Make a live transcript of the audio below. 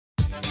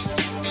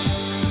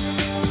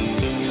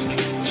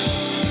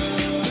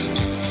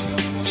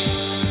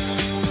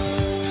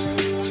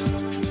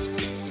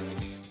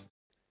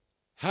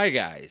Hi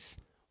guys,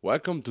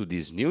 welcome to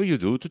this new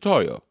UDOO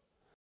tutorial.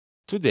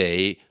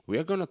 Today we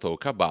are going to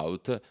talk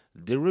about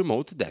the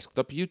remote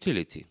desktop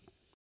utility.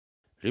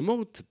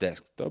 Remote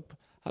desktop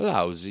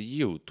allows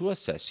you to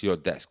access your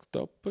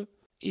desktop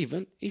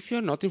even if you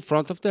are not in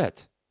front of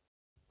that.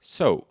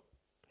 So,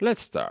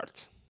 let's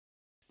start.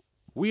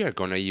 We are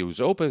going to use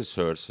open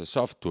source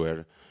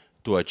software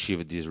to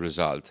achieve this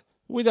result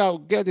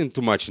without getting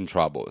too much in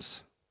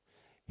troubles.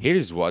 Here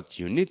is what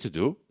you need to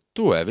do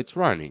to have it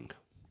running.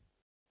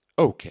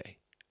 Okay,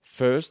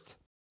 first,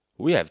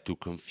 we have to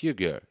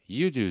configure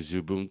UDOO's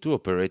Ubuntu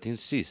operating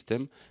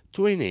system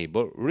to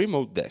enable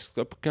remote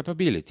desktop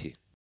capability.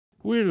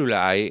 We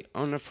rely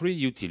on a free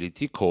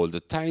utility called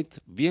Tight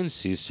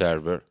VNC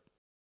server.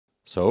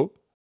 So,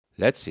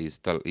 let's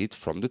install it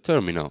from the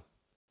terminal.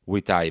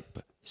 We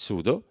type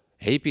sudo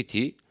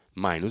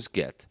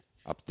apt-get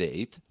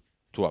update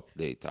to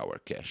update our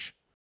cache.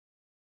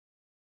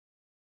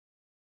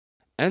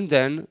 And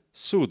then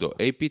sudo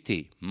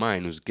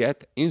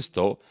apt-get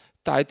install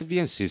Tight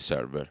VNC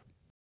server.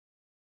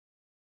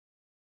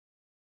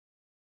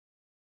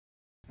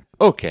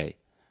 Okay,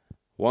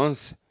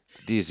 once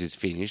this is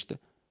finished,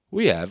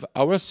 we have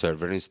our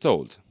server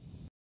installed.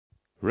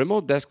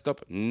 Remote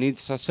desktop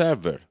needs a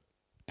server,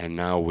 and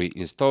now we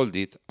installed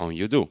it on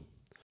UDOO.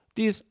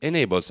 This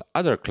enables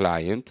other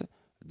clients,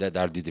 that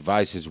are the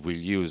devices we'll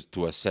use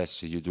to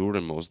access UDOO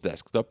remote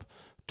desktop,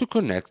 to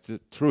connect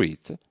through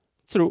it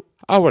through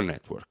our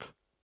network.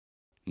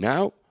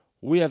 Now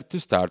we have to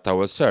start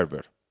our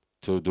server.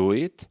 To do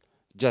it,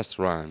 just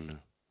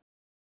run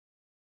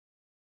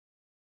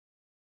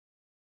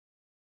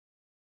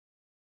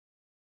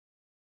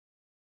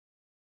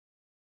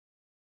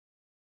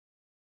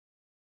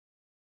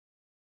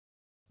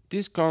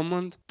This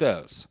command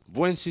tells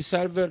VNC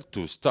server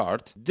to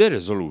start the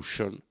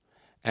resolution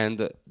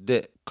and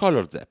the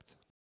color depth.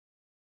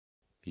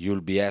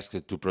 You'll be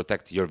asked to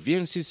protect your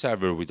VNC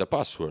server with a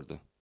password.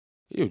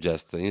 You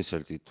just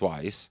insert it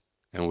twice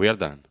and we are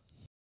done.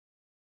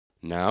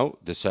 Now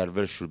the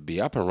server should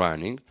be up and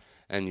running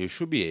and you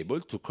should be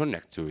able to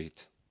connect to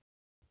it.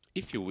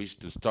 If you wish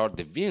to start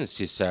the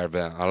VNC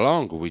server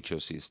along with your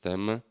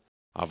system,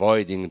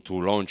 avoiding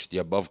to launch the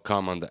above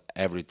command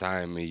every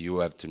time you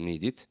have to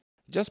need it,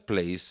 just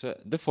place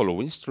the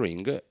following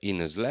string in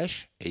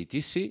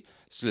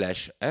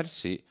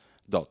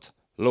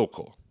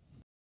 /etc/rc.local.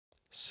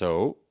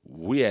 So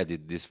we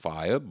edit this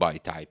file by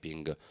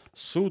typing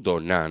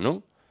sudo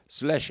nano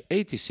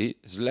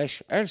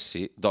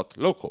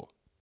 /etc/rc.local.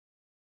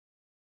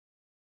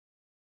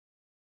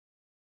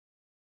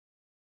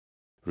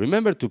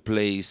 Remember to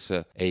place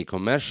a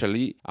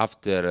commercially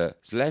after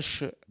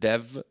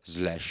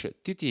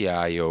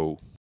 /dev/ttio.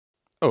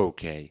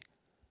 Okay.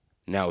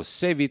 Now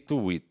save it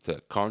with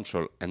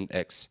Ctrl and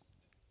X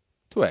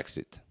to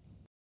exit.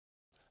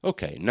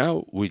 Okay,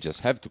 now we just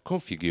have to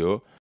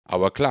configure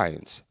our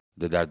clients,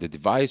 that are the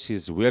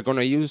devices we are going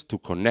to use to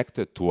connect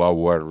to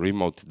our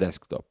remote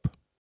desktop.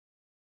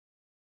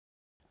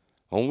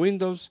 On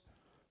Windows,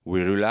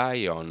 we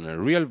rely on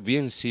Real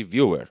VNC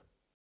Viewer.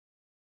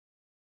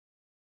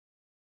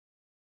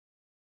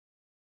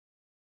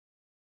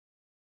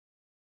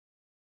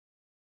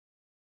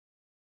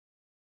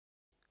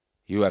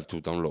 You have to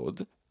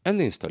download and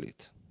install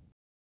it.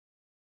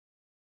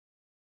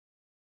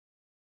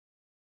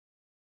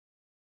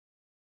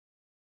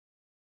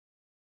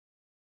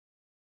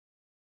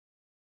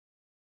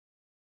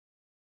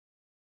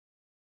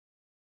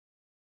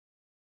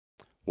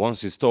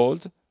 Once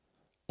installed,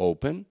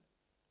 open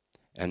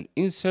and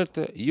insert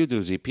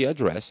UDOO's IP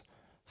address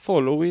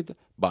followed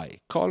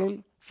by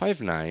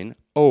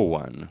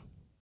 :5901.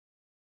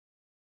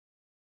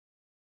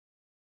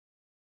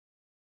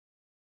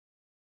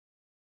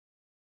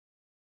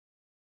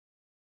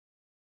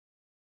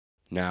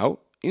 Now,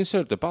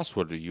 insert the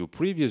password you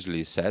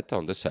previously set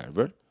on the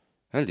server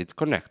and hit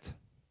connect.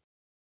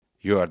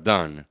 You are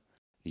done.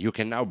 You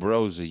can now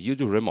browse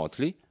UDOO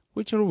remotely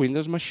with your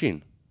Windows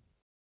machine.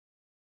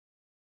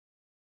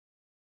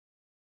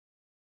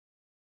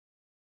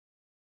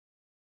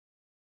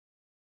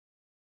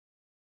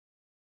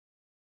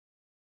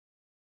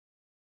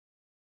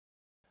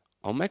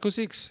 On Mac OS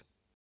X,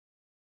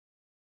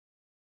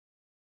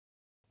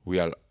 we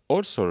are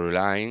also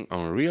relying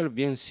on Real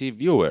VNC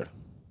Viewer.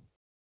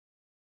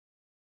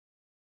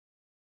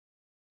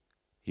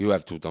 You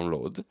have to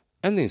download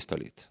and install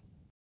it.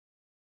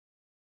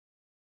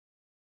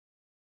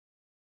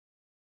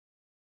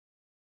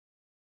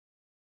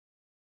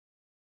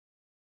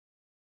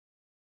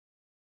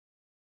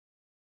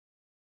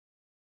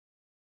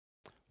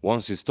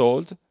 Once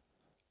installed,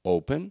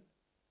 open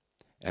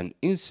and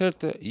insert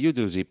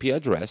UDOO's IP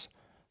address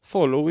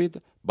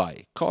followed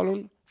by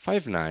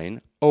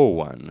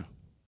 :5901.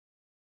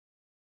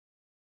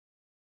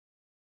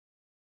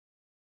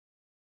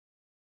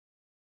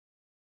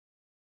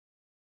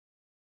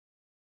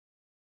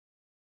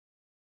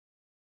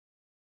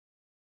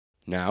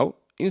 Now,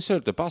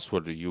 insert the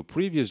password you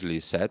previously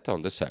set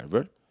on the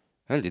server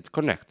and hit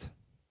connect.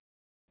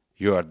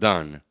 You are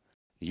done.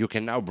 You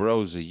can now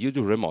browse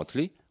UDOO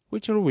remotely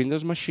with your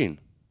Windows machine.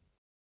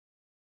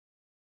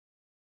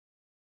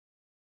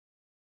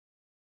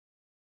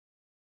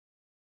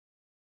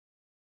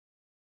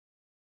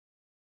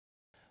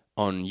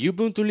 on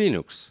Ubuntu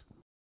Linux.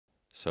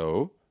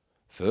 So,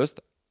 first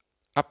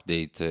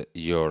update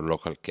your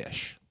local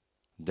cache.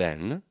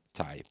 Then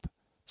type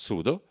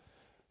sudo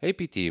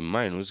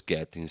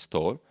apt-get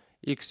install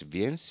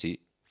XBMC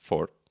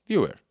for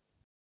viewer.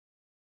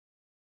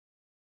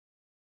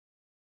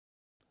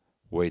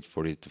 Wait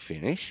for it to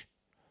finish,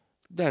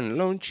 then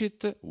launch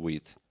it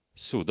with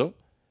sudo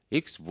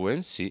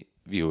xvnc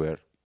viewer.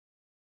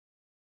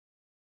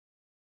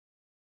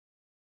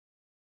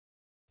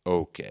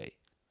 OK.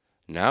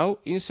 Now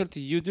insert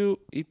UDOO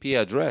IP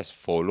address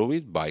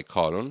followed by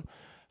colon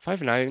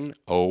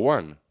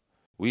 5901,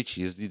 which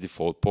is the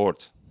default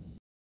port.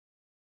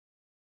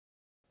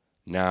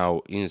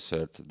 Now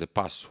insert the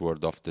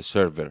password of the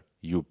server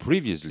you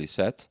previously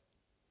set,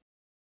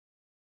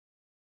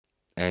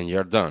 and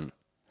you're done.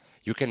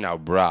 You can now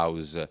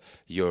browse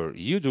your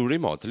UDOO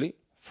remotely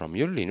from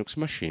your Linux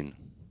machine.